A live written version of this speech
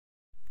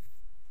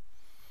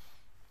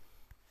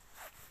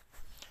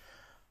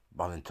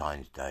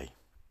Valentine's Day.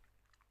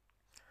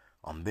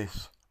 On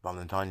this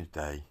Valentine's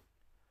Day,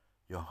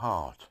 your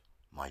heart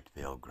might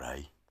feel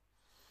grey,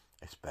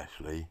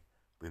 especially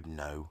with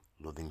no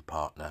loving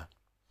partner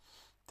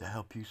to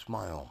help you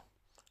smile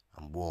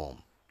and warm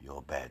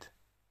your bed.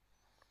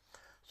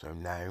 So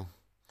now,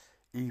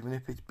 even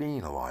if it's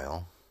been a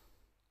while,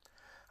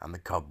 and the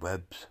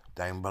cobwebs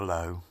down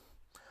below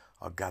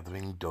are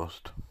gathering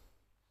dust,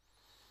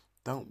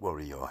 don't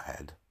worry your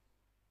head.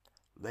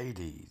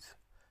 Ladies,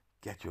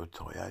 get your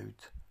toy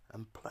out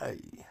and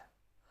play.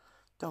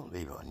 Don't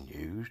leave it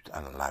unused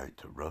and allow it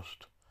to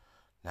rust.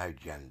 Now,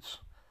 gents,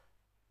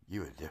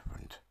 you are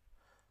different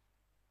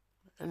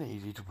and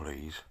easy to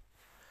please.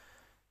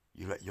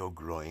 You let your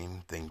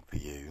groin think for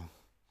you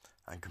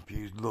and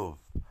confuse love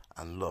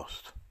and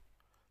lust,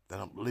 then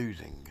up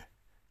losing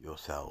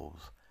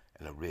yourselves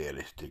in a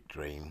realistic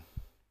dream.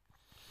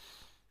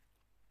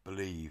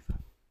 Believe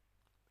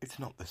it's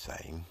not the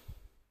same.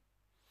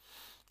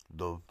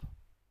 Love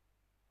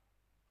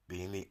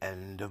being the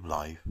end of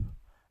life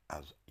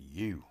as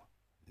you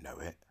know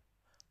it.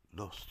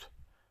 Lust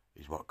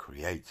is what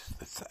creates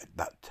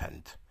that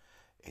tent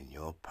in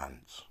your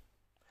pants.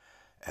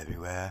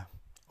 Everywhere,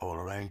 all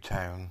around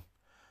town,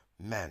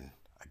 men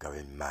are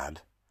going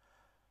mad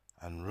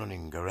and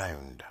running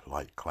around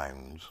like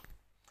clowns,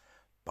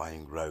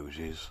 buying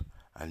roses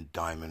and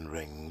diamond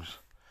rings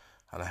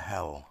and a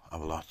hell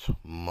of a lot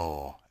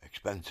more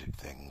expensive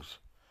things,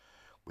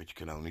 which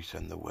can only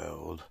send the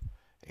world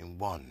in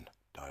one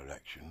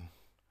direction,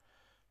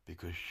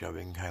 because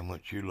showing how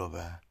much you love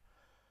her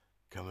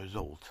can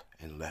result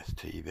in less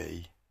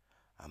TV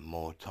and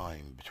more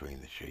time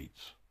between the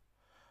sheets,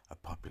 a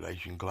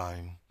population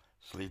climb,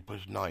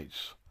 sleepless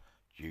nights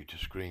due to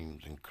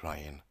screams and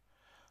crying,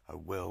 a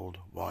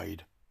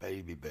worldwide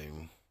baby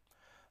boom,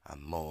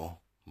 and more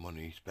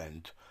money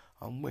spent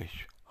on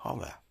Wish,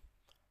 Holler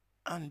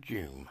and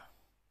Joom.